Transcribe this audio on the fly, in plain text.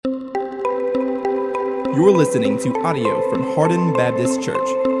You're listening to audio from Hardin Baptist Church.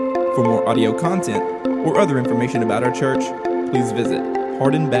 For more audio content or other information about our church, please visit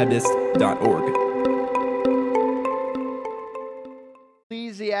hardinbaptist.org.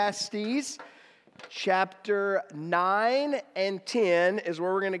 Ecclesiastes chapter 9 and 10 is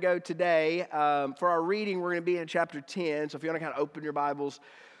where we're going to go today. For our reading, we're going to be in chapter 10, so if you want to kind of open your Bibles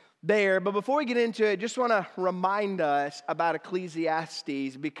there. But before we get into it, just want to remind us about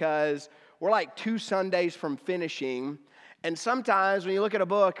Ecclesiastes because we're like 2 Sundays from finishing. And sometimes when you look at a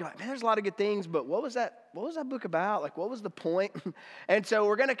book, you're like, man, there's a lot of good things, but what was that book about? Like, what was the point? And so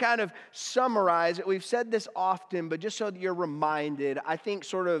we're going to kind of summarize it. We've said this often, but just so that you're reminded, I think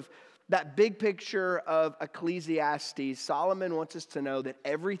sort of that big picture of Ecclesiastes, Solomon wants us to know that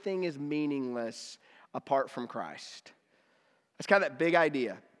everything is meaningless apart from Christ. That's kind of that big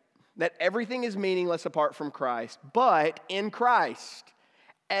idea, that everything is meaningless apart from Christ, but in Christ,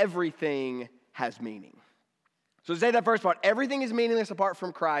 everything has meaning. So to say that first part, everything is meaningless apart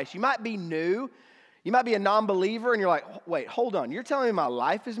from Christ. You might be new, you might be a non-believer, and you're like, wait, hold on, you're telling me my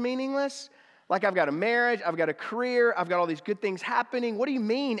life is meaningless? Like I've got a marriage, I've got a career, I've got all these good things happening. What do you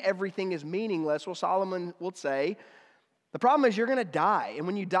mean everything is meaningless? Well, Solomon will say, the problem is you're going to die. And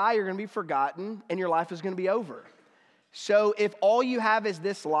when you die, you're going to be forgotten, and your life is going to be over. So if all you have is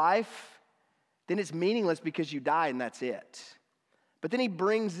this life, then it's meaningless because you die and that's it. But then he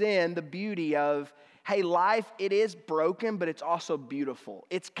brings in the beauty of, hey, life, it is broken, but it's also beautiful.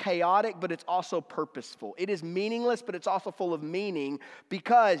 It's chaotic, but it's also purposeful. It is meaningless, but it's also full of meaning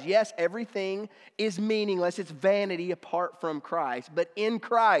because, yes, everything is meaningless. It's vanity apart from Christ. But in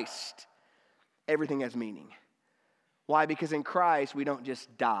Christ, everything has meaning. Why? Because in Christ, we don't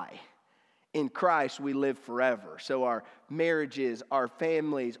just die. In Christ, we live forever. So our marriages, our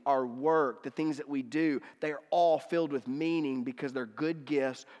families, our work, the things that we do, they are all filled with meaning because they're good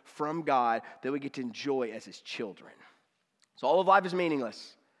gifts from God that we get to enjoy as His children. So all of life is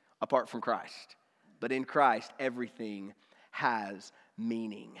meaningless apart from Christ. But in Christ, everything has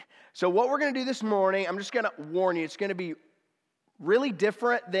meaning. So what we're going to do this morning, I'm just going to warn you, it's going to be really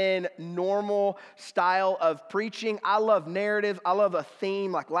different than normal style of preaching. I love narrative. I love a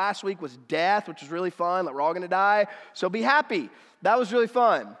theme. Like last week was death, which was really fun. Like we're all going to die. So be happy. That was really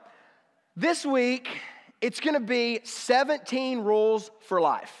fun. This week, it's going to be 17 rules for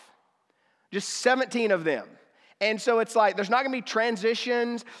life. Just 17 of them. And so it's like, there's not going to be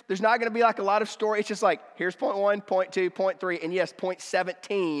transitions. There's not going to be like a lot of story. It's just like, here's point 1, point 2, point 3, and yes, point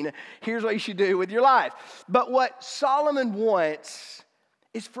 17. Here's what you should do with your life. But what Solomon wants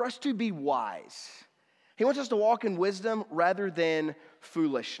is for us to be wise. He wants us to walk in wisdom rather than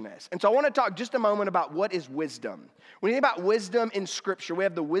foolishness. And so I want to talk just a moment about what is wisdom. When you think about wisdom in Scripture, we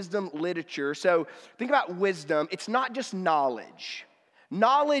have the wisdom literature. So think about wisdom. It's not just knowledge.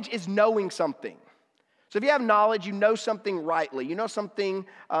 Knowledge is knowing something. So if you have knowledge, you know something rightly. You know something,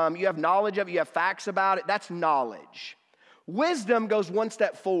 you have knowledge of it, you have facts about it. That's knowledge. Wisdom goes one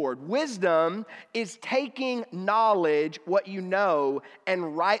step forward. Wisdom is taking knowledge, what you know,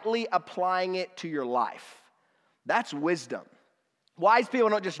 and rightly applying it to your life. That's wisdom. Wise people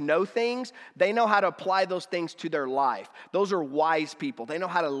don't just know things, they know how to apply those things to their life. Those are wise people. They know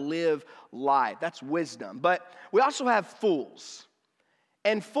how to live life. That's wisdom. But we also have fools.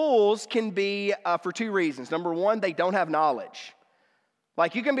 And fools can be for 2 reasons. Number 1, they don't have knowledge.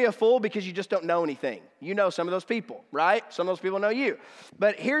 Like you can be a fool because you just don't know anything. You know some of those people, right? Some of those people know you.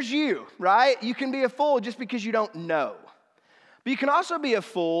 But here's you, right? You can be a fool just because you don't know. But you can also be a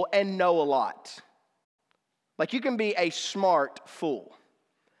fool and know a lot. Like you can be a smart fool.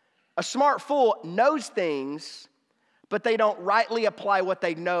 A smart fool knows things, but they don't rightly apply what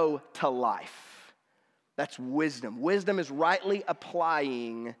they know to life. That's wisdom. Wisdom is rightly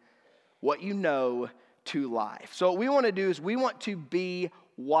applying what you know to life. So what we want to do is we want to be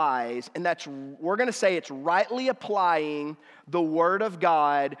wise, and we're going to say it's rightly applying the Word of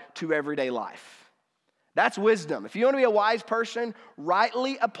God to everyday life. That's wisdom. If you want to be a wise person,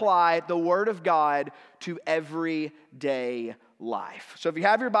 rightly apply the Word of God to everyday life. So if you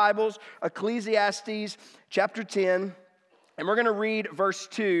have your Bibles, Ecclesiastes chapter 10, and we're going to read verse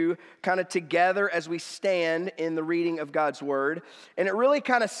 2 kind of together as we stand in the reading of God's Word. And it really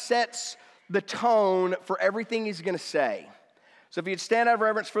kind of sets the tone for everything he's going to say. So if you'd stand out of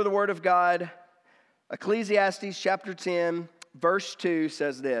reverence for the Word of God, Ecclesiastes chapter 10, verse 2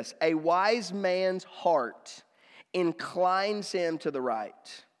 says this: a wise man's heart inclines him to the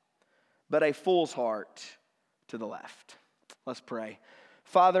right, but a fool's heart to the left. Let's pray.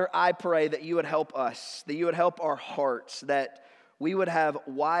 Father, I pray that you would help us, that you would help our hearts, that we would have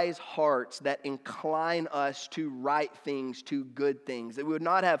wise hearts that incline us to right things, to good things. That we would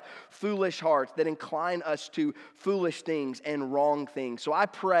not have foolish hearts that incline us to foolish things and wrong things. So I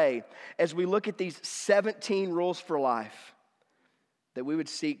pray as we look at these 17 rules for life, that we would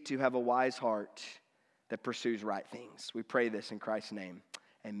seek to have a wise heart that pursues right things. We pray this in Christ's name.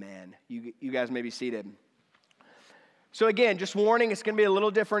 Amen. You guys may be seated. So again, just warning, it's going to be a little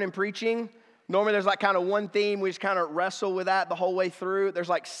different in preaching. Normally there's like kind of one theme. We just kind of wrestle with that the whole way through. There's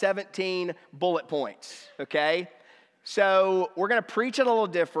like 17 bullet points, okay? So we're going to preach it a little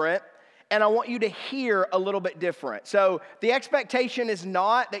different, and I want you to hear a little bit different. So the expectation is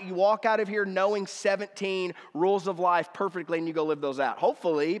not that you walk out of here knowing 17 rules of life perfectly and you go live those out.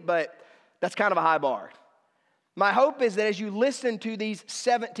 Hopefully, but that's kind of a high bar. My hope is that as you listen to these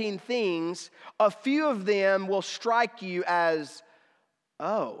 17 things, a few of them will strike you as,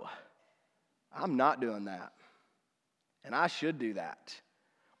 oh, I'm not doing that, and I should do that.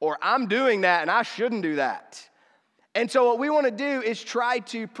 Or I'm doing that, and I shouldn't do that. And so what we want to do is try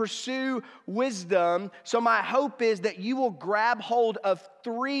to pursue wisdom. So my hope is that you will grab hold of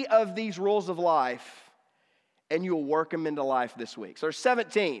 3 of these rules of life, and you'll work them into life this week. So there's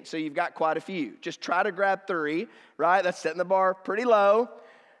 17, so you've got quite a few. Just try to grab 3, right? That's setting the bar pretty low.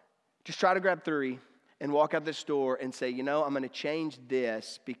 Just try to grab 3 and walk out this door and say, I'm going to change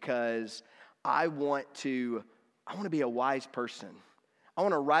this because I want to be a wise person. I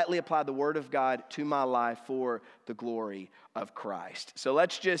want to rightly apply the Word of God to my life for the glory of Christ. So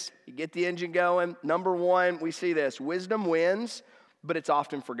let's just get the engine going. Number 1, we see this. Wisdom wins, but it's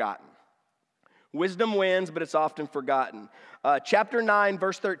often forgotten. Wisdom wins, but it's often forgotten. Chapter 9,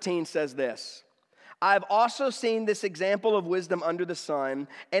 verse 13 says this. I've also seen this example of wisdom under the sun,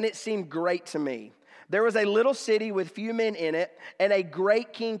 and it seemed great to me. There was a little city with few men in it, and a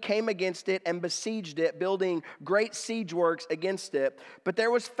great king came against it and besieged it, building great siege works against it. But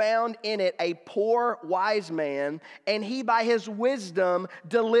there was found in it a poor wise man, and he by his wisdom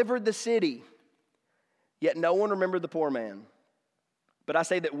delivered the city. Yet no one remembered the poor man. But I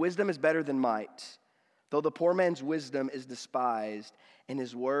say that wisdom is better than might, though the poor man's wisdom is despised, and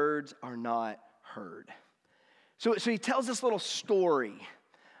his words are not heard. So he tells this little story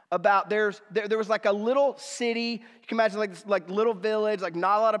about there was like a little city. You can imagine like this like little village, like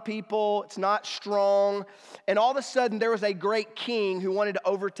not a lot of people. It's not strong. And all of a sudden there was a great king who wanted to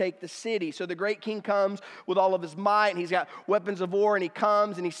overtake the city. So the great king comes with all of his might, and he's got weapons of war, and he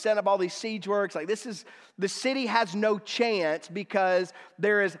comes and he set up all these siege works. Like the city has no chance because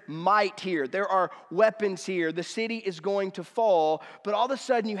there is might here. There are weapons here. The city is going to fall. But all of a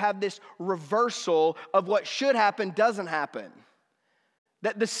sudden you have this reversal of what should happen doesn't happen.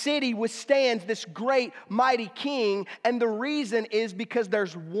 That the city withstands this great, mighty king, and the reason is because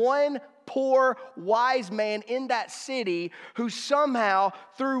there's one poor, wise man in that city who somehow,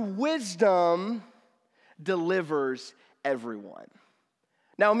 through wisdom, delivers everyone.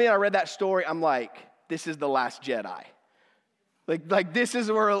 Now, I read that story, I'm like, this is The Last Jedi. Like this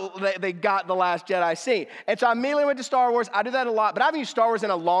is where they got The Last Jedi scene. And so I immediately went to Star Wars. I do that a lot, but I haven't used Star Wars in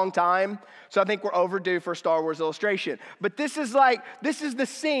a long time, so I think we're overdue for a Star Wars illustration. But this is the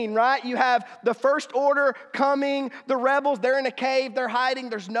scene, right? You have the First Order coming, the rebels, they're in a cave, they're hiding,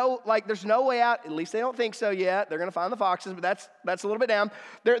 there's no way out. At least they don't think so yet. They're gonna find the foxes, but that's a little bit down.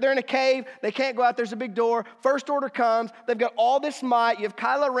 They're in a cave, they can't go out, there's a big door. First Order comes, they've got all this might, you have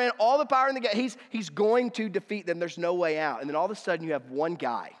Kylo Ren, all the power in the game. He's going to defeat them, there's no way out. And then all of a sudden you have one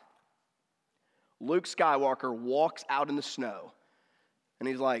guy. Luke Skywalker walks out in the snow, and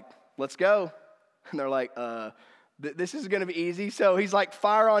he's like, let's go. And they're like, this is going to be easy. So he's like,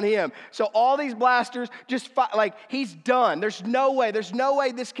 fire on him. So all these blasters just he's done. There's no way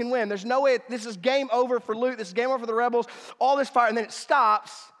this can win. There's no way, this is game over for Luke. This is game over for the rebels. All this fire, and then it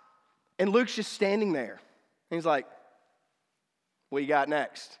stops, and Luke's just standing there. And he's like, what you got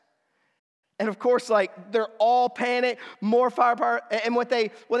next? And of course, they're all panicked, more firepower. And what they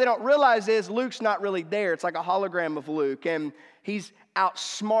don't realize is Luke's not really there. It's like a hologram of Luke. And he's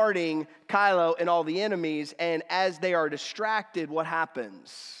outsmarting Kylo and all the enemies. And as they are distracted, what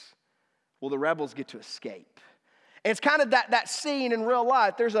happens? Well, the rebels get to escape. And it's kind of that scene in real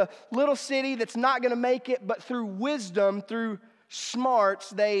life. There's a little city that's not going to make it, but through wisdom, through smarts,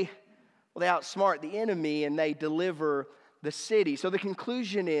 they outsmart the enemy and they deliver the city. So the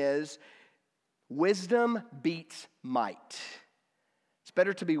conclusion is, wisdom beats might. It's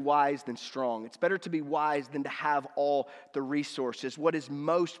better to be wise than strong. It's better to be wise than to have all the resources. What is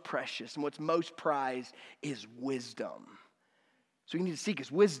most precious and what's most prized is wisdom. So you need to seek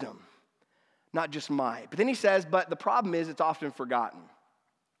is wisdom, not just might. But then he says, but the problem is it's often forgotten.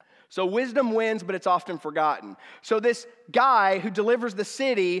 So wisdom wins, but it's often forgotten. So this guy who delivers the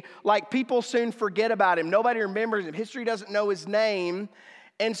city, like people soon forget about him. Nobody remembers him. History doesn't know his name.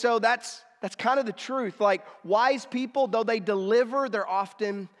 And so that's kind of the truth. Like wise people, though they deliver, they're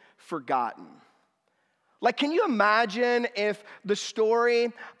often forgotten. Like, can you imagine if the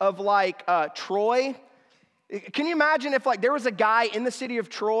story of Troy, can you imagine if there was a guy in the city of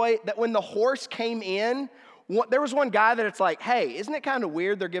Troy that when the horse came in, there was one guy that it's like, hey, isn't it kind of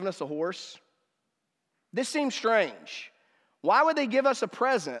weird they're giving us a horse? This seems strange. Why would they give us a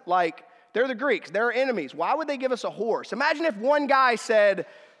present? Like, they're the Greeks, they're our enemies. Why would they give us a horse? Imagine if one guy said,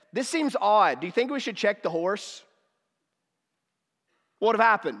 this seems odd. Do you think we should check the horse? What would have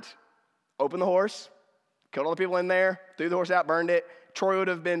happened? Open the horse, killed all the people in there, threw the horse out, burned it. Troy would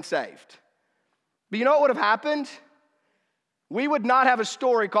have been saved. But you know what would have happened? We would not have a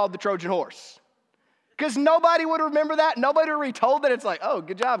story called the Trojan horse. Because nobody would remember that. Nobody would have retold that. It's like, oh,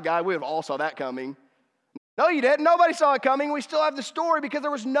 good job, guy. We have all saw that coming. No, you didn't. Nobody saw it coming. We still have the story because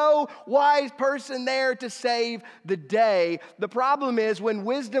there was no wise person there to save the day. The problem is when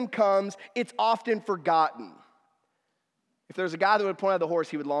wisdom comes, it's often forgotten. If there's a guy that would point out the horse,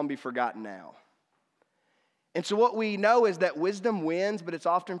 he would long be forgotten now. And so what we know is that wisdom wins, but it's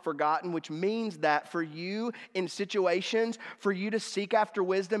often forgotten, which means that for you in situations, for you to seek after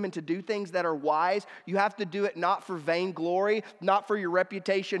wisdom and to do things that are wise, you have to do it not for vainglory, not for your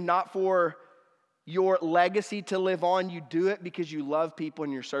reputation, not for your legacy to live on. You do it because you love people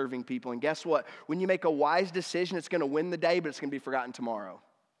and you're serving people. And guess what? When you make a wise decision, it's going to win the day, but it's going to be forgotten tomorrow.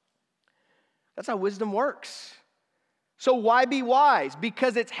 That's how wisdom works. So why be wise?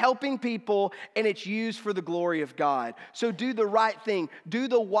 Because it's helping people and it's used for the glory of God. So do the right thing. Do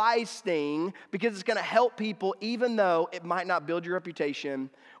the wise thing because it's going to help people even though it might not build your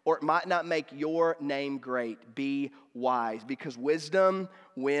reputation or it might not make your name great. Be wise because wisdom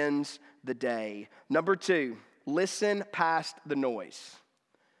wins the day. Number 2, listen past the noise.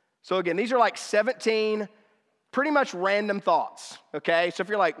 So again, these are 17 pretty much random thoughts, okay? So if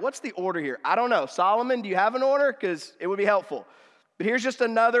you're like, what's the order here? I don't know. Solomon, do you have an order? Because it would be helpful. But here's just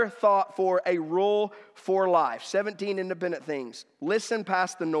another thought for a rule for life. 17 independent things. Listen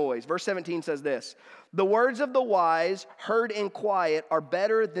past the noise. Verse 17 says this, the words of the wise heard in quiet are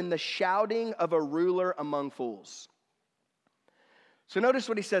better than the shouting of a ruler among fools. So notice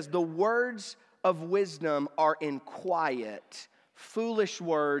what he says, the words of wisdom are in quiet. Foolish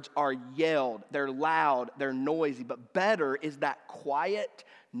words are yelled, they're loud, they're noisy, but better is that quiet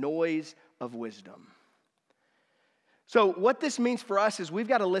noise of wisdom. So what this means for us is we've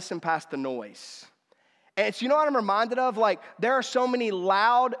got to listen past the noise. And it's, you know what I'm reminded of? There are so many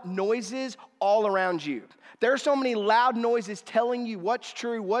loud noises all around you. There are so many loud noises telling you what's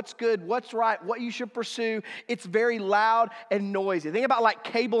true, what's good, what's right, what you should pursue. It's very loud and noisy. Think about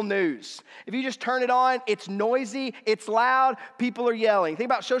cable news. If you just turn it on, it's noisy, it's loud, people are yelling. Think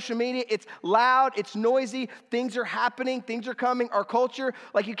about social media, it's loud, it's noisy, things are happening, things are coming. Our culture,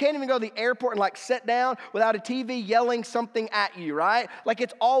 you can't even go to the airport and sit down without a TV yelling something at you, right?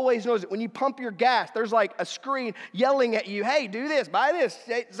 It's always noisy. When you pump your gas, there's a screen yelling at you, hey, do this, buy this,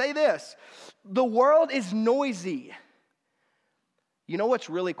 say this. The world is noisy. You know what's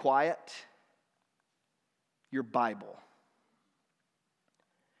really quiet? Your Bible.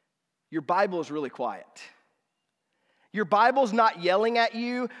 Your Bible is really quiet. Your Bible's not yelling at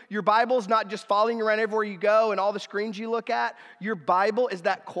you. Your Bible's not just following you around everywhere you go and all the screens you look at. Your Bible is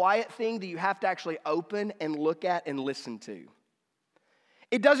that quiet thing that you have to actually open and look at and listen to.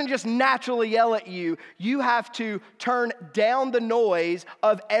 It doesn't just naturally yell at you. You have to turn down the noise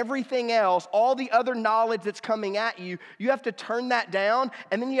of everything else, all the other knowledge that's coming at you. You have to turn that down,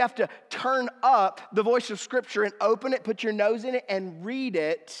 and then you have to turn up the voice of Scripture and open it, put your nose in it, and read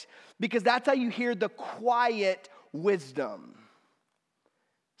it, because that's how you hear the quiet wisdom.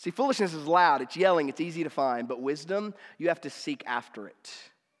 See, foolishness is loud. It's yelling. It's easy to find. But wisdom, you have to seek after it.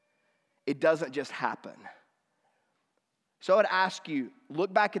 It doesn't just happen. So I would ask you,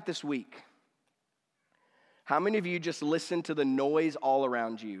 look back at this week. How many of you just listened to the noise all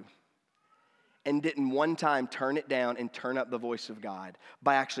around you and didn't one time turn it down and turn up the voice of God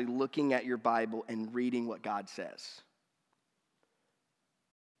by actually looking at your Bible and reading what God says?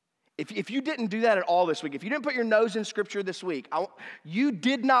 If you didn't do that at all this week, if you didn't put your nose in Scripture this week, you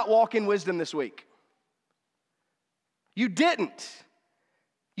did not walk in wisdom this week. You didn't.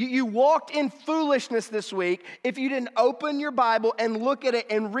 You walked in foolishness this week if you didn't open your Bible and look at it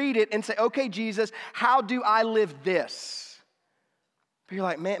and read it and say, okay, Jesus, how do I live this? But you're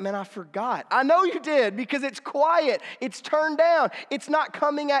like, man, I forgot. I know you did because it's quiet. It's turned down. It's not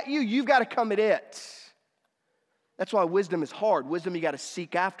coming at you. You've got to come at it. That's why wisdom is hard. Wisdom you got to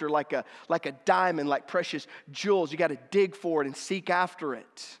seek after like a diamond, like precious jewels. You got to dig for it and seek after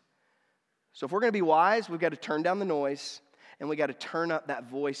it. So if we're going to be wise, we've got to turn down the noise and we got to turn up that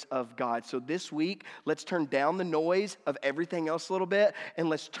voice of God. So this week, let's turn down the noise of everything else a little bit and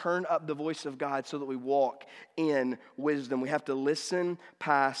let's turn up the voice of God so that we walk in wisdom. We have to listen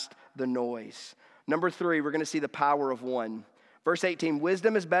past the noise. Number 3, we're going to see the power of one. Verse 18,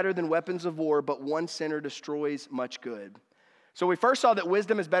 wisdom is better than weapons of war, but one sinner destroys much good. So we first saw that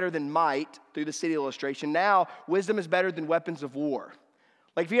wisdom is better than might through the city illustration. Now, wisdom is better than weapons of war.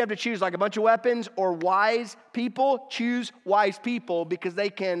 Like if you have to choose like a bunch of weapons or wise people, choose wise people because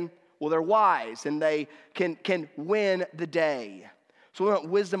they're wise and they can win the day. So we want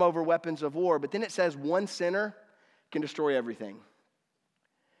wisdom over weapons of war. But then it says one sinner can destroy everything.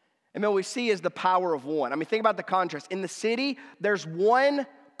 And what we see is the power of one. I mean, think about the contrast. In the city, there's one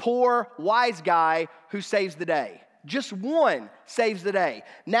poor, wise guy who saves the day. Just one saves the day.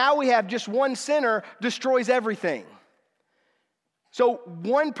 Now we have just one sinner destroys everything. So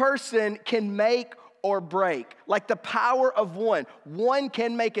one person can make or break. Like the power of one. One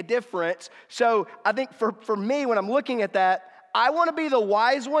can make a difference. So I think for me, when I'm looking at that, I want to be the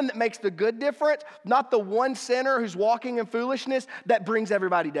wise one that makes the good difference, not the one sinner who's walking in foolishness that brings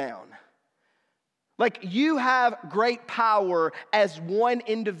everybody down. Like you have great power as one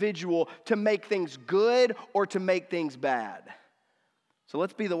individual to make things good or to make things bad. So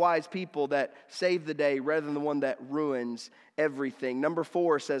let's be the wise people that save the day rather than the one that ruins everything. Number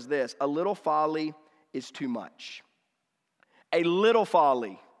 4 says this, a little folly is too much. A little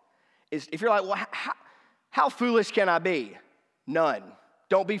folly is, if you're like, well, how foolish can I be? None.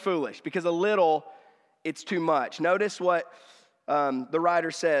 Don't be foolish because a little, it's too much. Notice what the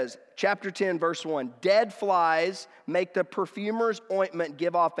writer says, chapter 10, verse 1. Dead flies make the perfumer's ointment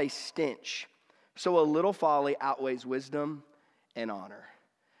give off a stench. So a little folly outweighs wisdom and honor.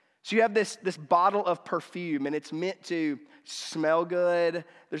 So you have this bottle of perfume and it's meant to smell good.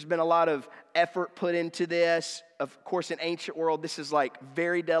 There's been a lot of effort put into this. Of course, in ancient world, this is like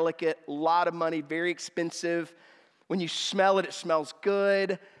very delicate, a lot of money, very expensive. When you smell it, it smells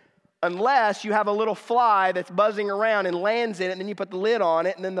good. Unless you have a little fly that's buzzing around and lands in it, and then you put the lid on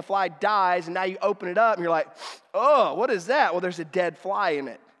it, and then the fly dies, and now you open it up, and you're like, oh, what is that? Well, there's a dead fly in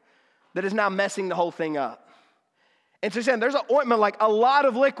it that is now messing the whole thing up. And so he's saying there's an ointment, like a lot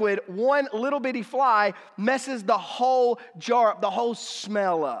of liquid, one little bitty fly messes the whole jar up, the whole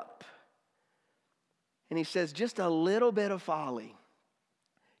smell up. And he says just a little bit of folly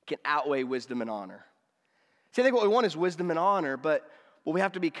can outweigh wisdom and honor. See, I think what we want is wisdom and honor, but what we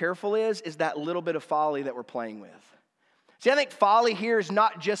have to be careful is that little bit of folly that we're playing with. See, I think folly here is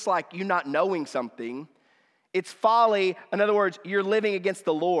not just like you not knowing something. It's folly, in other words, you're living against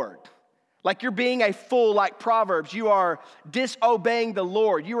the Lord. Like you're being a fool, like Proverbs. You are disobeying the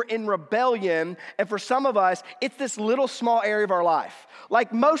Lord. You are in rebellion. And for some of us, it's this little small area of our life.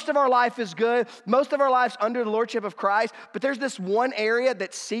 Like most of our life is good. Most of our life's under the lordship of Christ. But there's this one area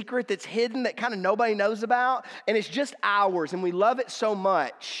that's secret, that's hidden, that kind of nobody knows about. And it's just ours. And we love it so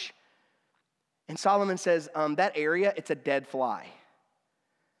much. And Solomon says, that area, it's a dead fly.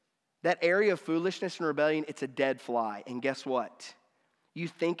 That area of foolishness and rebellion, it's a dead fly. And guess what? You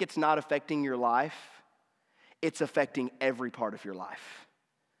think it's not affecting your life, it's affecting every part of your life.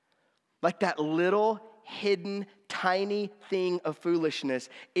 Like that little hidden, tiny thing of foolishness,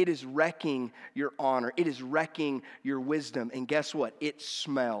 it is wrecking your honor. It is wrecking your wisdom. And guess what? It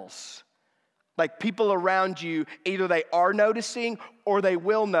smells. Like people around you, either they are noticing or they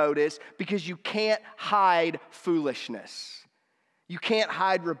will notice because you can't hide foolishness. You can't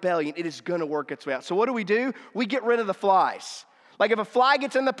hide rebellion. It is going to work its way out. So what do? We get rid of the flies. Like if a fly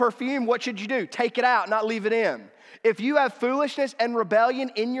gets in the perfume, what should you do? Take it out, not leave it in. If you have foolishness and rebellion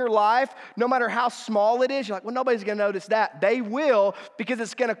in your life, no matter how small it is, you're like, well, nobody's going to notice that. They will, because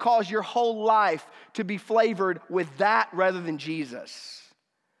it's going to cause your whole life to be flavored with that rather than Jesus.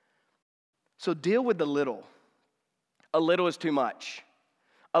 So deal with the little. A little is too much.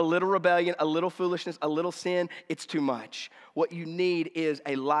 A little rebellion, a little foolishness, a little sin, it's too much. What you need is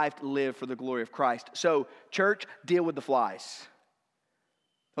a life to live for the glory of Christ. So, church, deal with the flies.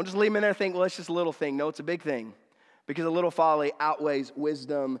 Don't just leave them in there and think, well, it's just a little thing. No, it's a big thing because a little folly outweighs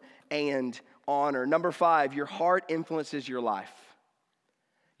wisdom and honor. Number 5, your heart influences your life.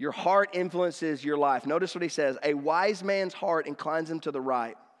 Your heart influences your life. Notice what he says. A wise man's heart inclines him to the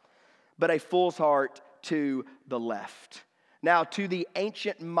right, but a fool's heart to the left. Now, to the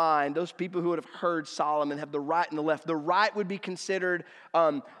ancient mind, those people who would have heard Solomon have the right and the left. The right would be considered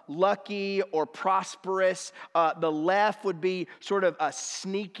lucky or prosperous. The left would be sort of a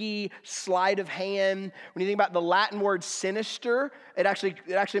sneaky sleight of hand. When you think about the Latin word sinister, it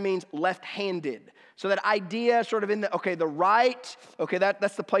actually means left-handed. So that idea sort of in the right,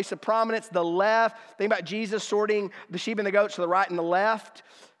 that's the place of prominence. The left, think about Jesus sorting the sheep and the goats to the right and the left.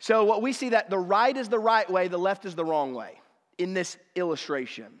 So what we see that the right is the right way, the left is the wrong way in this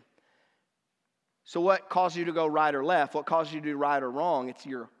illustration. So what causes you to go right or left? What causes you to do right or wrong? It's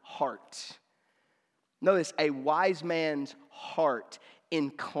your heart. Notice, a wise man's heart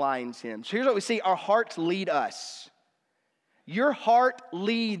inclines him. So here's what we see. Our hearts lead us. Your heart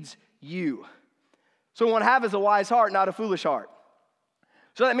leads you. So what we want to have is a wise heart, not a foolish heart.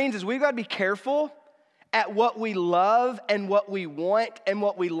 So what that means is we've got to be careful at what we love and what we want and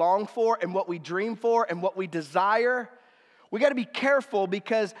what we long for and what we dream for and what we desire. We got to be careful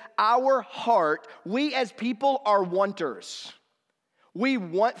because our heart, we as people are wanters. We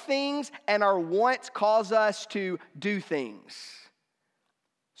want things and our wants cause us to do things.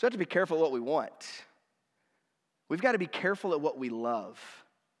 So we have to be careful at what we want. We've got to be careful at what we love.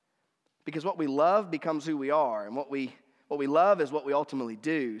 Because what we love becomes who we are, and what we love is what we ultimately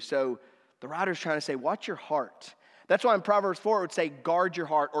do. So the writer's trying to say, watch your heart. That's why in Proverbs 4 it would say, guard your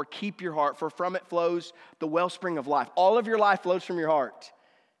heart or keep your heart, for from it flows the wellspring of life. All of your life flows from your heart.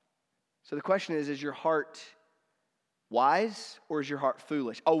 So the question is your heart wise or is your heart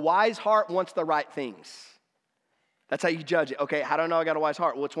foolish? A wise heart wants the right things. That's how you judge it. Okay, how do I know I got a wise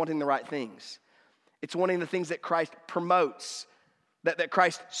heart? Well, it's wanting the right things. It's wanting the things that Christ promotes, that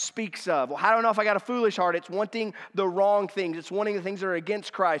Christ speaks of. Well, how do I know if I got a foolish heart? It's wanting the wrong things. It's wanting the things that are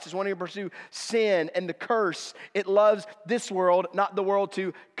against Christ. It's wanting to pursue sin and the curse. It loves this world, not the world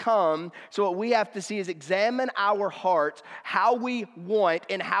to come. So what we have to see is examine our hearts. How we want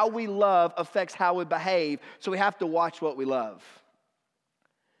and how we love affects how we behave. So we have to watch what we love.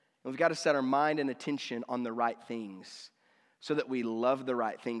 And we've got to set our mind and attention on the right things, so that we love the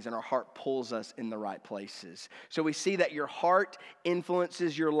right things and our heart pulls us in the right places. So we see that your heart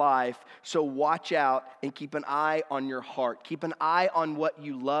influences your life, so watch out and keep an eye on your heart. Keep an eye on what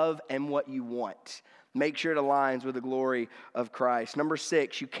you love and what you want. Make sure it aligns with the glory of Christ. Number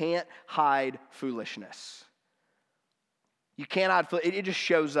 6, you can't hide foolishness. You can't hide foolishness. It just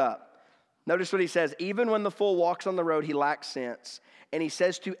shows up. Notice what he says. Even when the fool walks on the road, he lacks sense, and he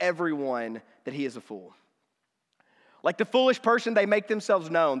says to everyone that he is a fool. Like the foolish person, they make themselves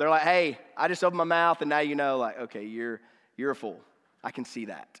known. They're like, hey, I just opened my mouth and now you know, like, okay, you're a fool. I can see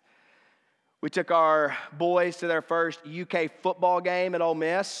that. We took our boys to their first UK football game at Ole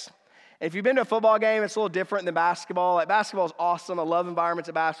Miss. And if you've been to a football game, it's a little different than basketball. Like basketball is awesome. I love environments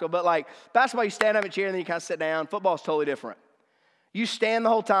at basketball. But like basketball, you stand up and cheer and then you kind of sit down. Football is totally different. You stand the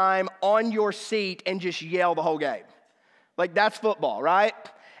whole time on your seat and just yell the whole game. Like that's football, right?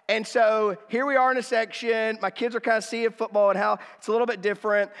 And so here we are in a section. My kids are kind of seeing football and how it's a little bit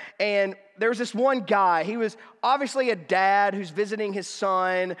different. And there's this one guy. He was obviously a dad who's visiting his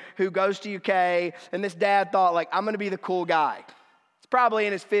son who goes to UK. And this dad thought, like, I'm going to be the cool guy. He's probably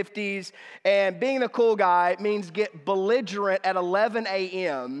in his 50s. And being the cool guy means get belligerent at 11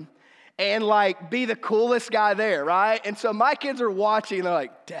 a.m. and, like, be the coolest guy there, right? And so my kids are watching. And they're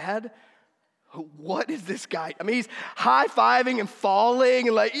like, Dad, what is this guy? I mean, he's high-fiving and falling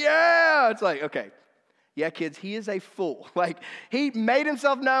and like, yeah. It's like, okay, yeah, kids, he is a fool. Like, he made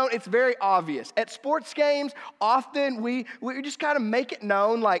himself known. It's very obvious. At sports games, often we just kind of make it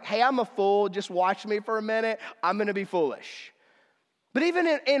known, like, hey, I'm a fool. Just watch me for a minute. I'm going to be foolish. But even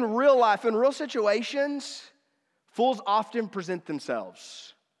in real life, in real situations, fools often present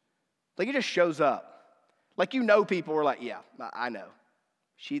themselves. Like, it just shows up. Like, you know people are like, yeah, I know.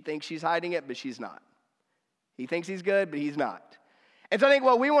 She thinks she's hiding it, but she's not. He thinks he's good, but he's not. And so I think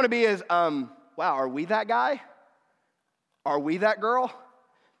what we want to be is, wow, are we that guy? Are we that girl?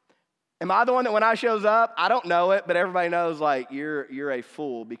 Am I the one that when I shows up, I don't know it, but everybody knows like you're a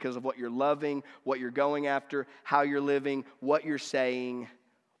fool because of what you're loving, what you're going after, how you're living, what you're saying.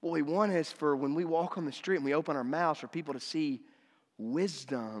 What we want is for when we walk on the street and we open our mouths for people to see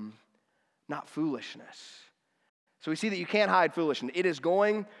wisdom, not foolishness. So we see that you can't hide foolishness. It is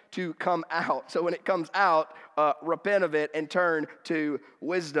going to come out. So when it comes out, repent of it and turn to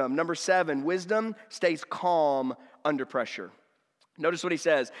wisdom. Number 7, wisdom stays calm under pressure. Notice what he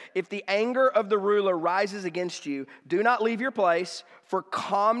says. If the anger of the ruler rises against you, do not leave your place, for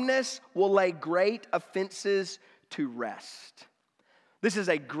calmness will lay great offenses to rest. This is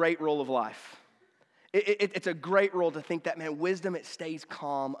a great rule of life. It's a great rule to think that, man, wisdom, it stays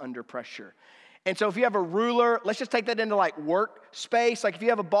calm under pressure. And so if you have a ruler, let's just take that into like workspace. Like if you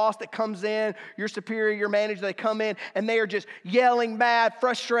have a boss that comes in, your superior, your manager, they come in and they are just yelling, mad,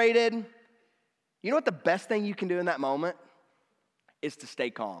 frustrated. You know what the best thing you can do in that moment is to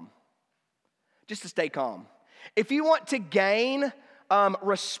stay calm. Just to stay calm. If you want to gain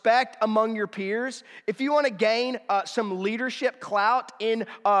respect among your peers, if you want to gain some leadership clout in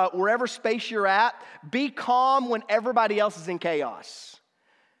wherever space you're at, be calm when everybody else is in chaos.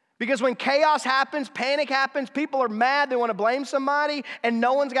 Because when chaos happens, panic happens, people are mad, they want to blame somebody, and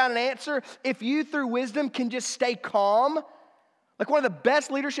no one's got an answer. If you, through wisdom, can just stay calm, like one of the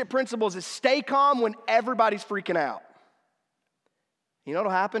best leadership principles is stay calm when everybody's freaking out. You know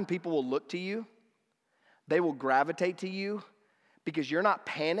what'll happen? People will look to you. They will gravitate to you because you're not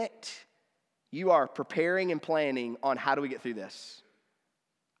panicked. You are preparing and planning on how do we get through this?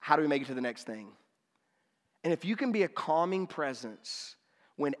 How do we make it to the next thing? And if you can be a calming presence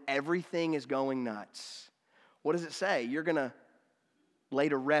when everything is going nuts, what does it say? You're going to lay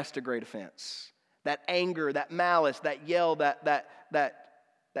to rest a great offense. That anger, that malice, that yell, that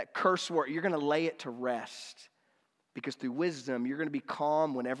curse word, you're going to lay it to rest. Because through wisdom, you're going to be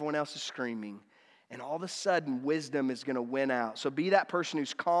calm when everyone else is screaming. And all of a sudden, wisdom is going to win out. So be that person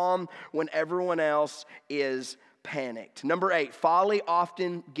who's calm when everyone else is panicked. Number 8, folly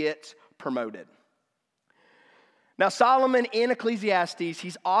often gets promoted. Now, Solomon in Ecclesiastes,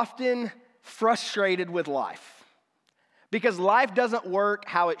 he's often frustrated with life because life doesn't work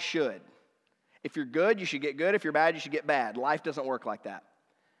how it should. If you're good, you should get good. If you're bad, you should get bad. Life doesn't work like that.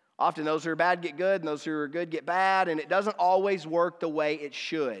 Often those who are bad get good, and those who are good get bad, and it doesn't always work the way it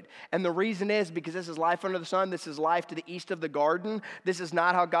should. And the reason is because this is life under the sun. This is life to the east of the garden. This is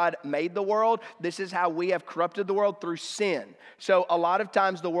not how God made the world. This is how we have corrupted the world through sin. So a lot of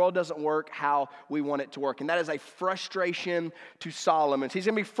times the world doesn't work how we want it to work. And that is a frustration to Solomon. So he's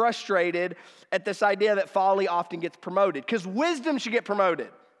going to be frustrated at this idea that folly often gets promoted. Because wisdom should get promoted,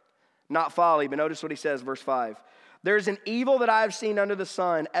 not folly. But notice what he says, verse 5. There's an evil that I have seen under the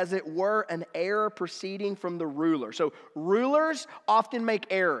sun, as it were an error proceeding from the ruler. So rulers often make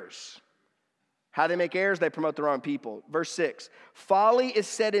errors. How they make errors? They promote the wrong people. Verse 6, folly is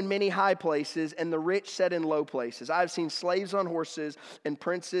set in many high places, and the rich set in low places. I have seen slaves on horses and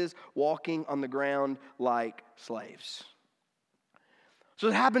princes walking on the ground like slaves. So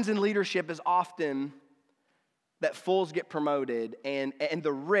what happens in leadership is often that fools get promoted, and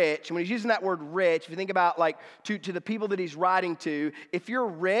the rich, and when he's using that word rich, if you think about like to the people that he's writing to, if you're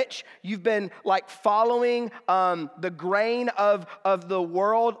rich, you've been like following the grain of the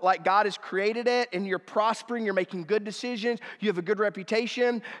world like God has created it, and you're prospering, you're making good decisions, you have a good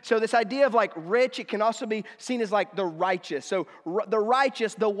reputation. So this idea of like rich, it can also be seen as like the righteous. So the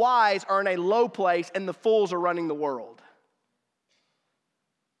righteous, the wise are in a low place, and the fools are running the world.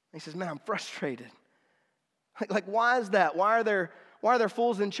 And he says, man, I'm frustrated. Like, why is that? Why are there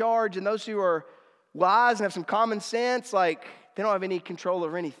fools in charge, and those who are wise and have some common sense, like they don't have any control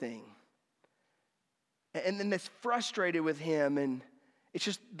over anything? And then it's frustrated with him, and it's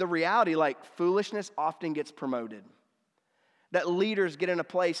just the reality, like foolishness often gets promoted. That leaders get in a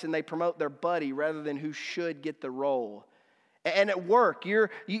place and they promote their buddy rather than who should get the role. And at work,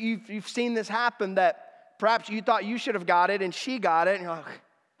 you've seen this happen, that perhaps you thought you should have got it and she got it, and you're like,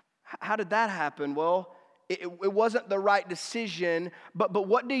 how did that happen? Well, it wasn't the right decision, but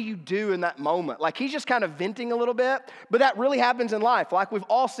what do you do in that moment? Like he's just kind of venting a little bit, but that really happens in life. Like we've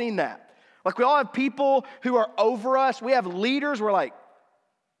all seen that. Like we all have people who are over us. We have leaders. We're like,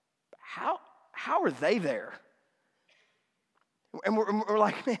 how are they there? And we're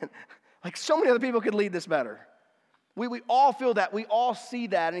like, man, like so many other people could lead this better. We all feel that. We all see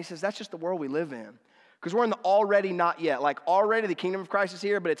that. And he says, that's just the world we live in. Because we're in the already not yet. Like already the kingdom of Christ is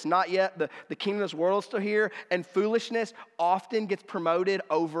here, but it's not yet. The kingdom of this world is still here. And foolishness often gets promoted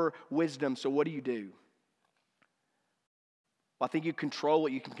over wisdom. So what do you do? Well, I think you control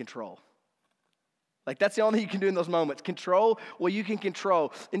what you can control. Like that's the only thing you can do in those moments. Control what you can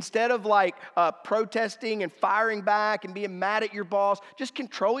control. Instead of like protesting and firing back and being mad at your boss, just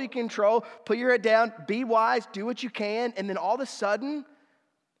control what you can control. Put your head down. Be wise. Do what you can. And then all of a sudden,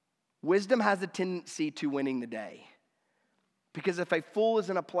 wisdom has a tendency to winning the day. Because if a fool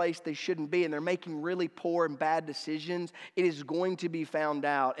is in a place they shouldn't be and they're making really poor and bad decisions, it is going to be found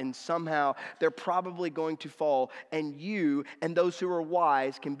out, and somehow they're probably going to fall. And you and those who are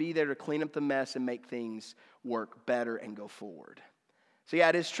wise can be there to clean up the mess and make things work better and go forward. So yeah,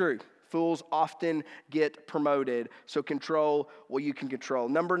 it is true. Fools often get promoted. So control what you can control.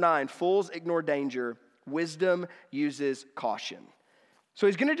 Number 9, fools ignore danger. Wisdom uses caution. So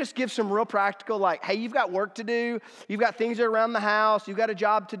he's going to just give some real practical, like, hey, you've got work to do. You've got things around the house. You've got a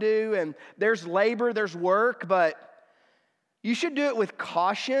job to do. And there's labor, there's work. But you should do it with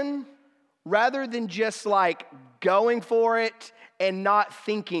caution rather than just like going for it and not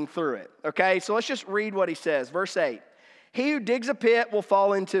thinking through it. Okay, so let's just read what he says. Verse 8. He who digs a pit will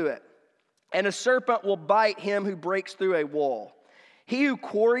fall into it, and a serpent will bite him who breaks through a wall. He who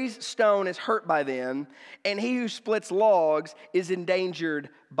quarries stone is hurt by them, and he who splits logs is endangered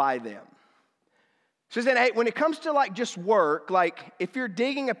by them. So he's saying, hey, when it comes to like just work, like if you're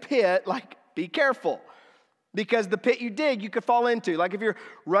digging a pit, like be careful. Because the pit you dig, you could fall into. Like if you're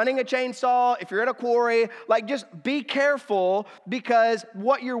running a chainsaw, if you're at a quarry, like just be careful because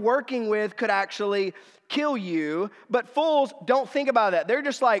what you're working with could actually kill you. But fools don't think about that. They're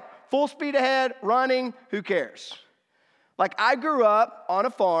just like full speed ahead, running, who cares? Like I grew up on a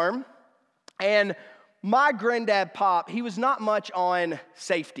farm, and my granddad Pop, he was not much on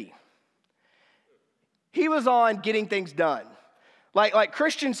safety. He was on getting things done. Like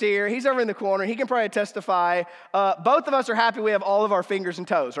Christian's here, he's over in the corner, he can probably testify. Both of us are happy we have all of our fingers and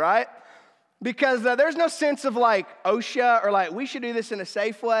toes, right? Because there's no sense of like OSHA or like we should do this in a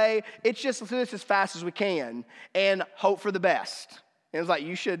safe way. It's just let's do this as fast as we can and hope for the best. And it's like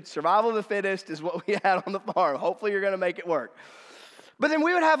you should, survival of the fittest is what we had on the farm. Hopefully you're going to make it work. But then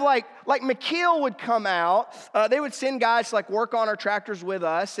we would have like McKeel would come out. They would send guys to like work on our tractors with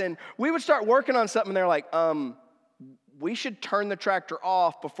us. And we would start working on something. And they're like, we should turn the tractor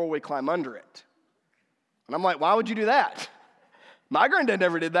off before we climb under it. And I'm like, why would you do that? My granddad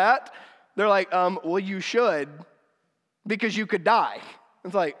never did that. They're like, well, you should because you could die.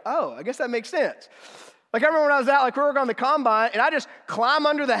 It's like, oh, I guess that makes sense. Like I remember when I was out, like we were working on the combine, and I just climb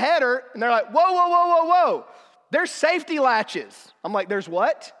under the header, and they're like, whoa. There's safety latches. I'm like, there's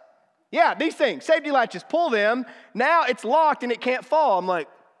what? Yeah, these things, safety latches, pull them. Now it's locked and it can't fall. I'm like,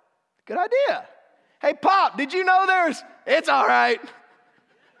 good idea. Hey, Pop, did you know it's all right.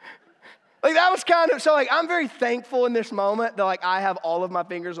 Like that was kind of, so like I'm very thankful in this moment that like I have all of my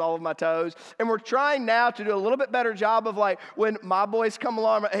fingers, all of my toes. And we're trying now to do a little bit better job of like when my boys come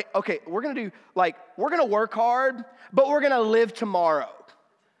along, hey, okay, we're going to work hard, but we're going to live tomorrow.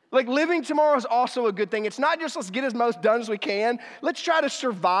 Like living tomorrow is also a good thing. It's not just let's get as most done as we can. Let's try to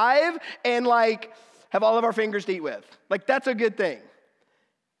survive and like have all of our fingers to eat with. Like that's a good thing.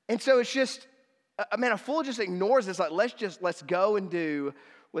 And so it's just, a fool just ignores this. Like let's go and do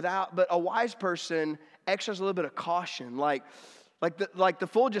without, but a wise person exercises a little bit of caution. Like the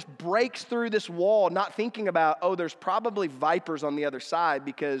fool just breaks through this wall, not thinking about, oh, there's probably vipers on the other side,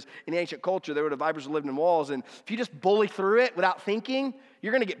 because in the ancient culture, there were the vipers who lived in walls. And if you just bully through it without thinking,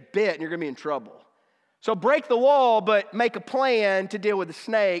 you're going to get bit and you're going to be in trouble. So break the wall, but make a plan to deal with the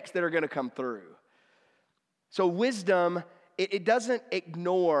snakes that are going to come through. So wisdom, it doesn't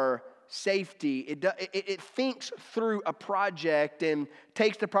ignore safety. It thinks through a project and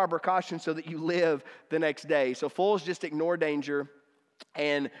takes the proper precaution so that you live the next day. So fools just ignore danger,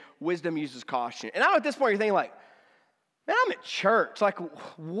 and wisdom uses caution. And I know at this point you're thinking like, man, I'm at church. Like,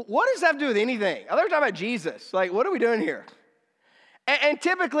 what does that have to do with anything? I thought we were talking about Jesus. Like, what are we doing here? And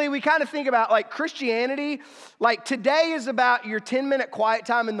typically we kind of think about like Christianity, like today is about your 10-minute quiet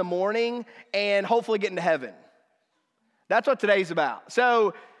time in the morning and hopefully getting to heaven. That's what today's about.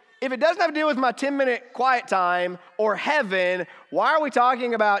 So if it doesn't have to do with my 10-minute quiet time or heaven, why are we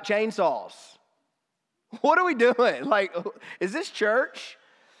talking about chainsaws? What are we doing? Like, is this church?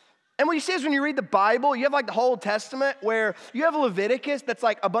 And what you see is when you read the Bible, you have like the whole Old Testament where you have Leviticus that's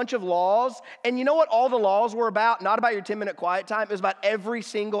like a bunch of laws. And you know what all the laws were about? Not about your 10-minute quiet time. It was about every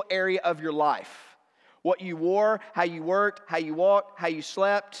single area of your life. What you wore, how you worked, how you walked, how you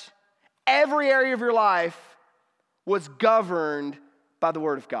slept. Every area of your life was governed by the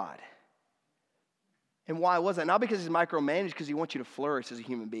Word of God. And why was that? Not because he's micromanaged, because he wants you to flourish as a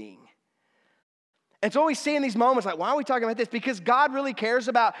human being. And so we see in these moments, like, why are we talking about this? Because God really cares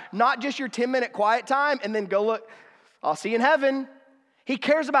about not just your 10-minute quiet time and then go look, I'll see you in heaven. He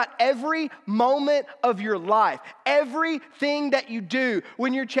cares about every moment of your life, everything that you do.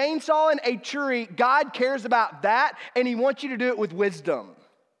 When you're chainsawing a tree, God cares about that, and he wants you to do it with wisdom.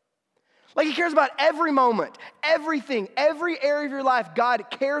 Like he cares about every moment, everything, every area of your life God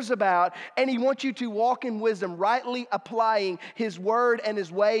cares about, and he wants you to walk in wisdom, rightly applying his word and his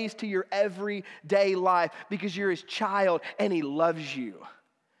ways to your everyday life because you're his child and he loves you.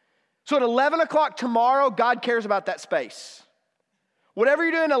 So at 11 o'clock tomorrow, God cares about that space. Whatever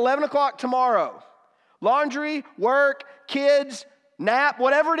you're doing at 11 o'clock tomorrow, laundry, work, kids, nap,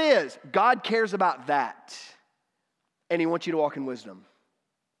 whatever it is, God cares about that. And he wants you to walk in wisdom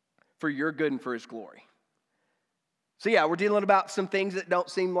for your good and for his glory. So yeah, we're dealing about some things that don't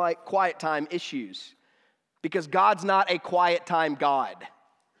seem like quiet time issues because God's not a quiet time God.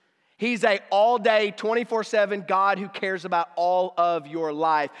 He's a all-day, 24/7 God who cares about all of your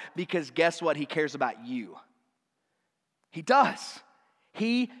life because guess what? He cares about you. He does.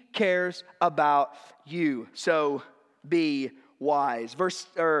 He cares about you. So be wise.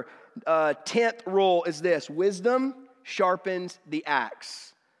 10th rule is this: wisdom sharpens the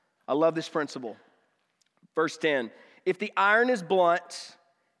axe. I love this principle. Verse 10, if the iron is blunt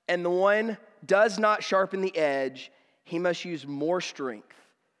and the one does not sharpen the edge, he must use more strength,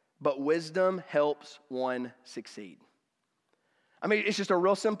 but wisdom helps one succeed. I mean, it's just a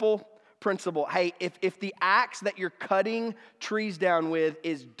real simple principle. Hey, if the axe that you're cutting trees down with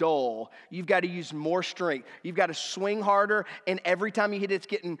is dull, you've got to use more strength. You've got to swing harder, and every time you hit it, it's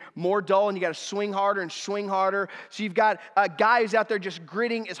getting more dull, and you got to swing harder and swing harder. So you've got a guy who's out there just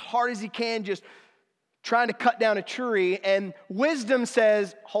gritting as hard as he can, just trying to cut down a tree, and wisdom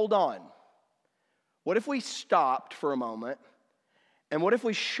says, hold on. What if we stopped for a moment, and what if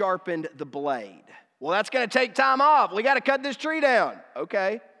we sharpened the blade? Well, that's going to take time off. We got to cut this tree down.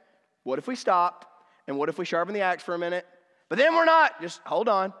 Okay. What if we stop, and what if we sharpen the axe for a minute? But then we're not. Just hold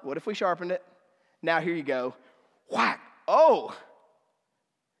on. What if we sharpened it? Now here you go. Whack. Oh,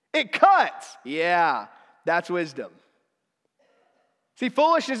 it cuts. Yeah, that's wisdom. See,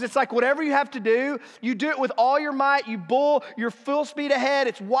 foolishness, it's like whatever you have to do, you do it with all your might, you're full speed ahead,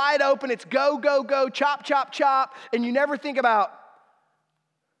 it's wide open, it's go, go, go, chop, chop, chop, and you never think about,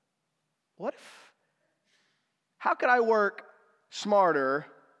 how could I work smarter,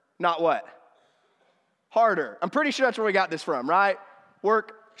 not what? Harder. I'm pretty sure that's where we got this from, right?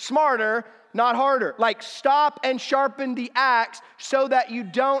 Work smarter, not harder. Like stop and sharpen the axe so that you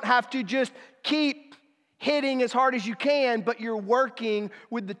don't have to just keep hitting as hard as you can, but you're working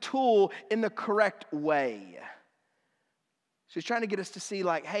with the tool in the correct way. So he's trying to get us to see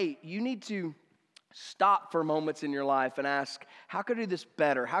like, hey, you need to stop for moments in your life and ask, how could I do this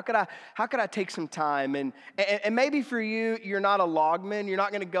better? How could I take some time? And maybe for you, you're not a logman. You're not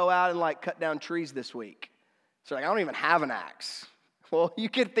going to go out and like cut down trees this week. So like, I don't even have an axe. Well, you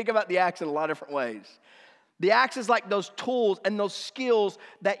can think about the axe in a lot of different ways. The axe is like those tools and those skills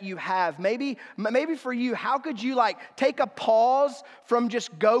that you have. Maybe for you, how could you like take a pause from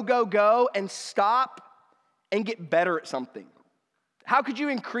just go, go, go and stop and get better at something? How could you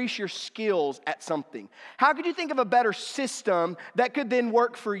increase your skills at something? How could you think of a better system that could then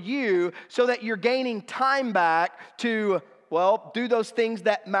work for you so that you're gaining time back to, well, do those things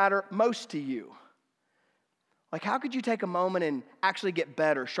that matter most to you? Like, how could you take a moment and actually get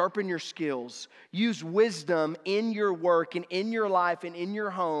better, sharpen your skills, use wisdom in your work and in your life and in your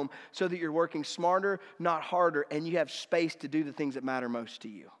home so that you're working smarter, not harder, and you have space to do the things that matter most to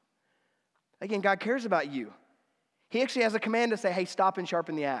you? Again, God cares about you. He actually has a command to say, hey, stop and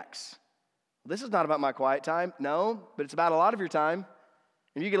sharpen the axe. Well, this is not about my quiet time. No, but it's about a lot of your time.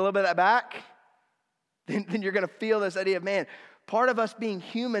 If you get a little bit of that back, then you're going to feel this idea of, man, part of us being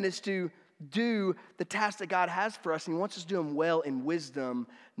human is to do the tasks that God has for us, and He wants us to do them well in wisdom,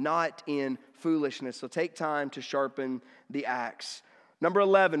 not in foolishness. So take time to sharpen the axe. Number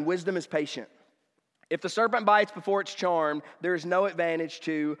 11, wisdom is patient. If the serpent bites before it's charmed, there is no advantage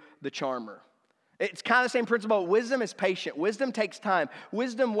to the charmer. It's kind of the same principle. Wisdom is patient. Wisdom takes time.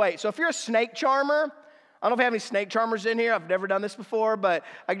 Wisdom waits. So if you're a snake charmer, I don't know if we have any snake charmers in here. I've never done this before, but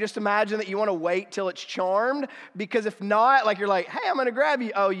I can just imagine that you want to wait till it's charmed, because if not, like you're like, hey, I'm going to grab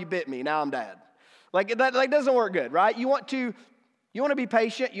you. Oh, you bit me. Now I'm dead. Like that doesn't work good, right? You want to be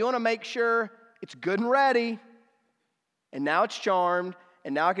patient. You want to make sure it's good and ready. And now it's charmed,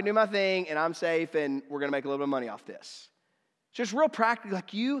 and now I can do my thing, and I'm safe, and we're going to make a little bit of money off this. It's just real practical.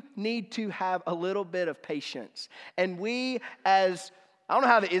 Like, you need to have a little bit of patience. And we as I don't know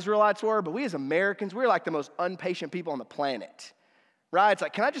how the Israelites were, but we as Americans, we're like the most impatient people on the planet, right? It's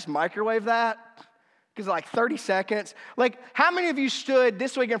like, can I just microwave that? Because like 30 seconds. Like, how many of you stood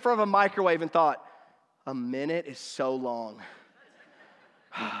this week in front of a microwave and thought, a minute is so long?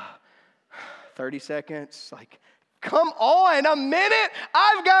 30 seconds, like, come on, a minute?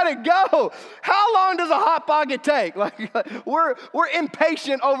 I've got to go. How long does a Hot Pocket take? Like, we're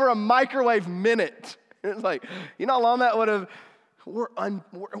impatient over a microwave minute. It's like, you know how long that would have.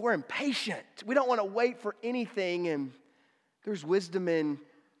 We're impatient. We don't want to wait for anything, and there's wisdom in,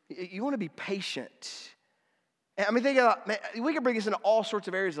 you want to be patient. I mean, think about, man, we can bring this into all sorts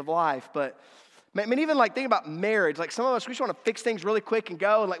of areas of life, but I mean, even like think about marriage. Like some of us, we just want to fix things really quick and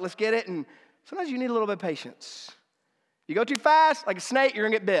go, and like, let's get it, and sometimes you need a little bit of patience. You go too fast, like a snake, you're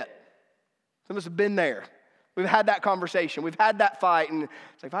going to get bit. Some of us have been there. We've had that conversation. We've had that fight, and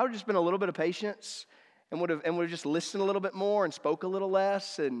it's like, if I would have just been a little bit of patience, and would have just listened a little bit more and spoke a little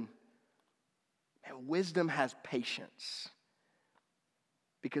less. And wisdom has patience,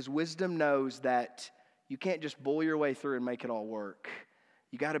 because wisdom knows that you can't just bull your way through and make it all work.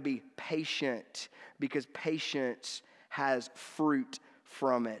 You got to be patient, because patience has fruit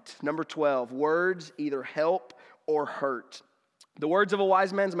from it. Number 12, words either help or hurt. The words of a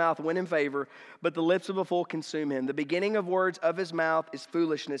wise man's mouth win him favor, but the lips of a fool consume him. The beginning of words of his mouth is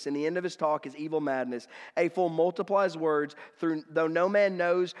foolishness, and the end of his talk is evil madness. A fool multiplies words, though no man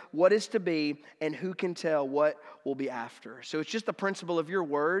knows what is to be, and who can tell what will be after. So it's just the principle of your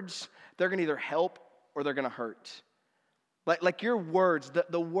words. They're going to either help or they're going to hurt. Like your words,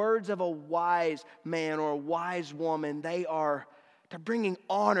 the words of a wise man or a wise woman, they're bringing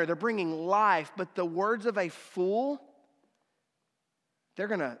honor, they're bringing life. But the words of a fool, they're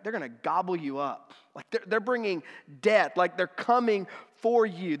gonna gobble you up. Like they're bringing death. Like they're coming for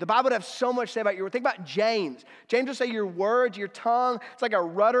you. The Bible would have so much to say about your word. Think about James. James would say your words, your tongue, it's like a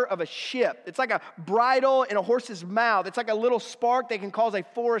rudder of a ship. It's like a bridle in a horse's mouth. It's like a little spark that can cause a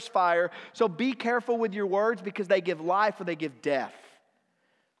forest fire. So be careful with your words, because they give life or they give death.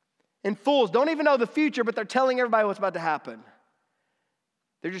 And fools don't even know the future, but they're telling everybody what's about to happen.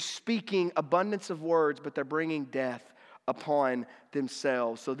 They're just speaking abundance of words, but they're bringing death upon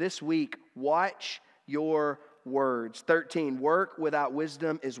themselves. So this week, watch your words. 13, work without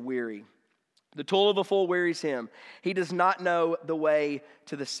wisdom is weary. The toil of a fool wearies him. He does not know the way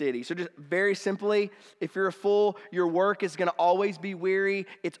to the city. So just very simply, if you're a fool, your work is going to always be weary.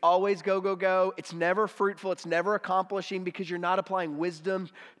 It's always go, go, go. It's never fruitful. It's never accomplishing, because you're not applying wisdom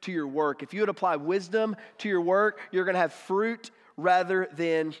to your work. If you would apply wisdom to your work, you're going to have fruit rather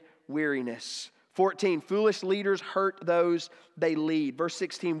than weariness. 14, foolish leaders hurt those they lead. Verse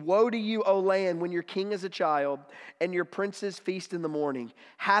 16, woe to you, O land, when your king is a child and your princes feast in the morning.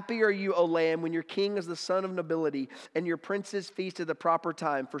 Happy are you, O land, when your king is the son of nobility and your princes feast at the proper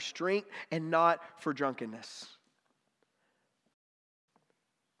time, for strength and not for drunkenness.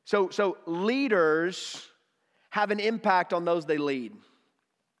 So leaders have an impact on those they lead.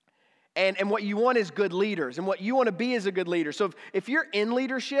 And what you want is good leaders. And what you want to be is a good leader. So if you're in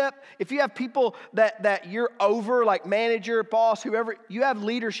leadership, if you have people that you're over, like manager, boss, whoever, you have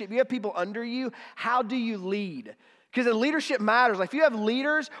leadership, you have people under you, how do you lead? Because the leadership matters. Like if you have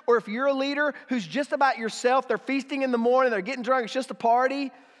leaders, or if you're a leader who's just about yourself, they're feasting in the morning, they're getting drunk, it's just a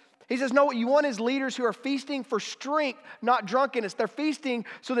party. He says, no, what you want is leaders who are feasting for strength, not drunkenness. They're feasting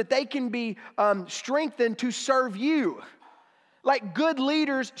so that they can be strengthened to serve you. Like good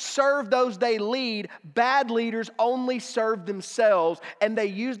leaders serve those they lead. Bad leaders only serve themselves, and they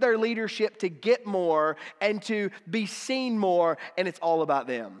use their leadership to get more and to be seen more, and it's all about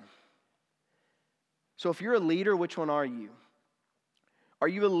them. So if you're a leader, which one are you? Are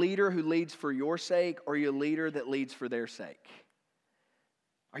you a leader who leads for your sake, or are you a leader that leads for their sake?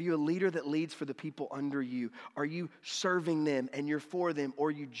 Are you a leader that leads for the people under you? Are you serving them and you're for them, or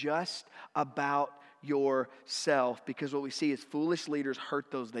are you just about yourself? Because what we see is foolish leaders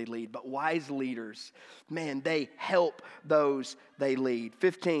hurt those they lead, but wise leaders, man, they help those they lead.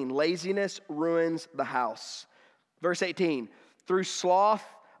 15, laziness ruins the house. Verse 18, through sloth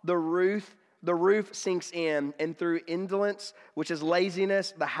the roof sinks in, and through indolence, which is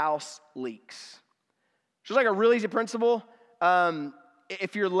laziness, the house leaks. So it's like a really easy principle.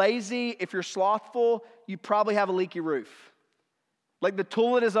 If you're lazy, if you're slothful, you probably have a leaky roof. Like the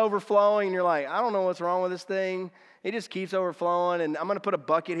toilet is overflowing and you're like, I don't know what's wrong with this thing. It just keeps overflowing, and I'm going to put a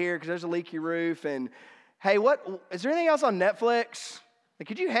bucket here because there's a leaky roof. And hey, is there anything else on Netflix? Like,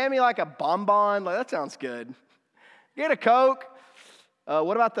 could you hand me like a bonbon? Like, that sounds good. Get a Coke.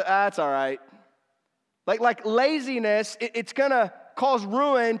 What about that's all right. Like laziness, it's going to cause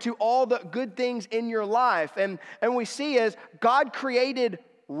ruin to all the good things in your life. And we see is God created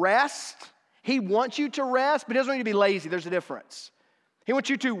rest. He wants you to rest, but he doesn't want you to be lazy. There's a difference. He wants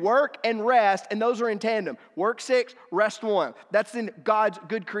you to work and rest, and those are in tandem. Work 6, rest 1. That's in God's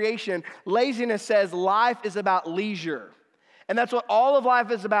good creation. Laziness says life is about leisure. And that's what all of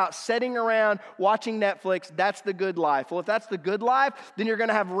life is about, sitting around, watching Netflix. That's the good life. Well, if that's the good life, then you're going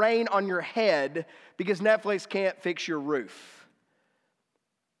to have rain on your head because Netflix can't fix your roof.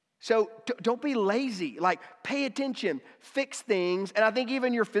 So don't be lazy. Like, pay attention, fix things. And I think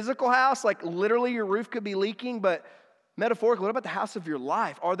even your physical house, like literally your roof could be leaking, but metaphorically, what about the house of your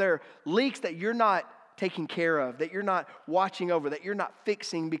life? Are there leaks that you're not taking care of, that you're not watching over, that you're not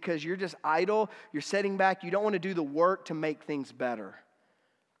fixing because you're just idle, you're sitting back, you don't want to do the work to make things better?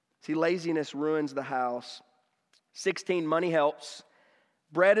 See, laziness ruins the house. 16, money helps.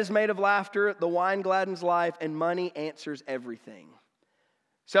 Bread is made of laughter, the wine gladdens life, and money answers everything.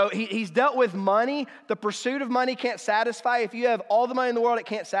 So he's dealt with money. The pursuit of money can't satisfy. If you have all the money in the world, it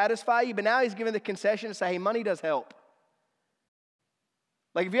can't satisfy you. But now he's given the concession to say, hey, money does help.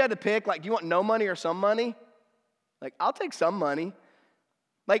 Like if you had to pick, like, do you want no money or some money? Like, I'll take some money.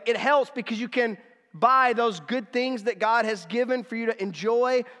 Like it helps because you can buy those good things that God has given for you to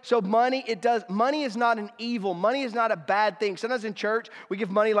enjoy. So money is not an evil. Money is not a bad thing. Sometimes in church, we give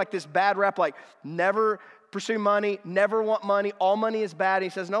money like this bad rap, like never pursue money, never want money, all money is bad. And he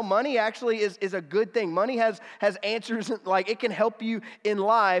says, no, money actually is a good thing. Money has answers, like it can help you in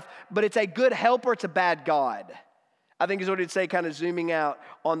life, but it's a good helper, it's a bad God. I think is what he'd say, kind of zooming out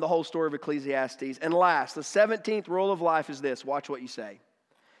on the whole story of Ecclesiastes. And last, the 17th rule of life is this: watch what you say.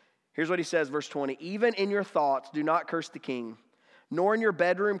 Here's what he says, verse 20. Even in your thoughts, do not curse the king, nor in your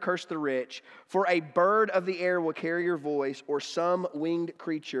bedroom curse the rich, for a bird of the air will carry your voice, or some winged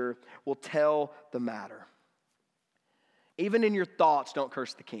creature will tell the matter. Even in your thoughts, don't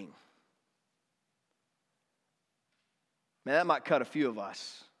curse the king. Man, that might cut a few of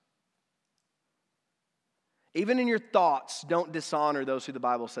us. Even in your thoughts, don't dishonor those who the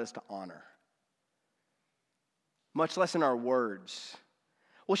Bible says to honor. Much less in our words.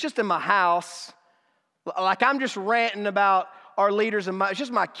 Well, it's just in my house. Like I'm just ranting about our leaders and it's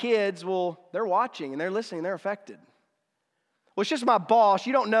just my kids. Well, they're watching and they're listening, they're affected. Well, it's just my boss.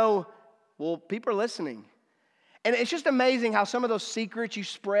 You don't know. Well, people are listening. And it's just amazing how some of those secrets you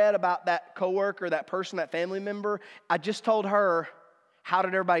spread about that coworker, that person, that family member, I just told her, how did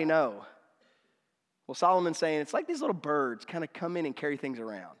everybody know? Well, Solomon's saying it's like these little birds kind of come in and carry things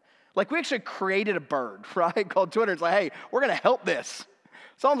around. Like we actually created a bird, right, called Twitter. It's like, hey, we're going to help this.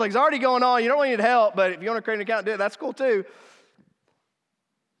 Solomon's like, it's already going on. You don't need help, but if you want to create an account and do it, that's cool too.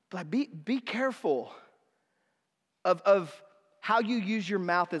 But be careful of how you use your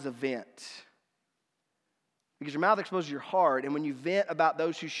mouth as a vent. Because your mouth exposes your heart, and when you vent about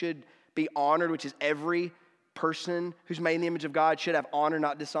those who should be honored, which is every person who's made in the image of God should have honor,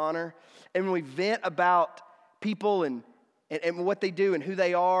 not dishonor. And when we vent about people and what they do and who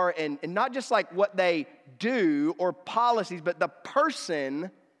they are, and not just like what they do or policies, but the person,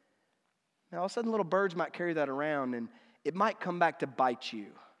 now all of a sudden little birds might carry that around, and it might come back to bite you.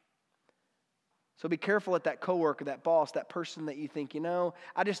 So be careful at that coworker, that boss, that person that you think,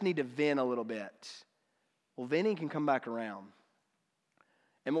 I just need to vent a little bit. Well, venting can come back around.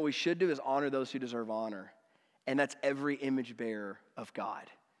 And what we should do is honor those who deserve honor. And that's every image bearer of God,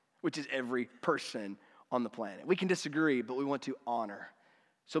 which is every person on the planet. We can disagree, but we want to honor.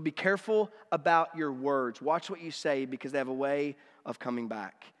 So be careful about your words. Watch what you say because they have a way of coming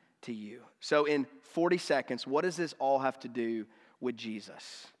back to you. So in 40 seconds, what does this all have to do with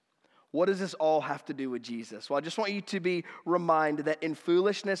Jesus? What does this all have to do with Jesus? Well, I just want you to be reminded that in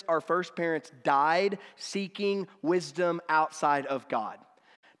foolishness, our first parents died seeking wisdom outside of God.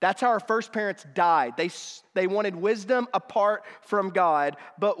 That's how our first parents died. They wanted wisdom apart from God,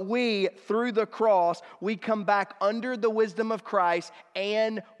 but we, through the cross, we come back under the wisdom of Christ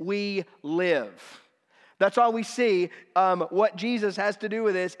and we live. That's why we see what Jesus has to do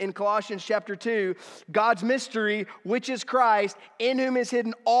with this in Colossians chapter 2. God's mystery, which is Christ, in whom is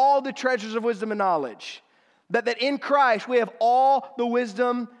hidden all the treasures of wisdom and knowledge. That in Christ we have all the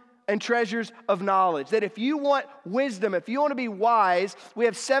wisdom and treasures of knowledge. That if you want wisdom, if you want to be wise, we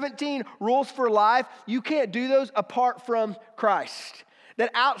have 17 rules for life. You can't do those apart from Christ. That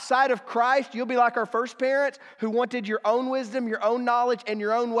outside of Christ, you'll be like our first parents who wanted your own wisdom, your own knowledge, and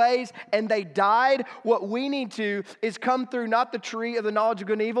your own ways, and they died. What we need to is come through not the tree of the knowledge of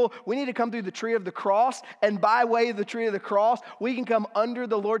good and evil. We need to come through the tree of the cross, and by way of the tree of the cross, we can come under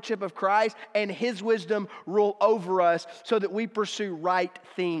the lordship of Christ and his wisdom rule over us so that we pursue right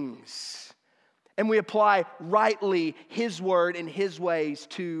things. And we apply rightly his word and his ways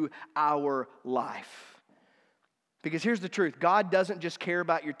to our life. Because here's the truth. God doesn't just care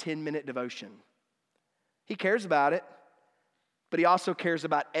about your 10-minute devotion. He cares about it, but he also cares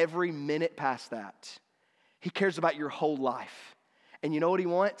about every minute past that. He cares about your whole life. And you know what he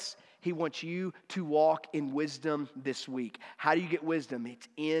wants? He wants you to walk in wisdom this week. How do you get wisdom? It's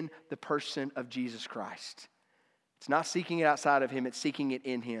in the person of Jesus Christ. It's not seeking it outside of him, it's seeking it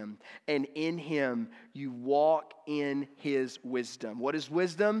in him. And in him, you walk in his wisdom. What is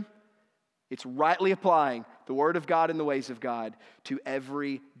wisdom? It's rightly applying the word of God and the ways of God to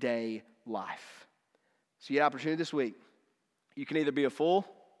everyday life. So you have an opportunity this week. You can either be a fool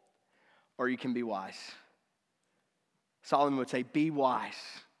or you can be wise. Solomon would say, be wise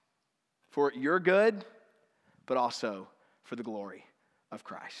for your good, but also for the glory of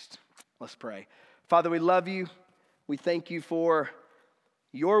Christ. Let's pray. Father, we love you. We thank you for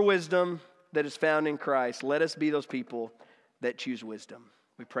your wisdom that is found in Christ. Let us be those people that choose wisdom.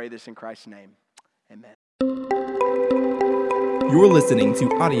 We pray this in Christ's name. Amen. You're listening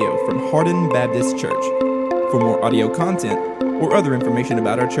to audio from Hardin Baptist Church. For more audio content or other information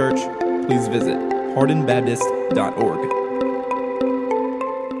about our church, please visit hardinbaptist.org.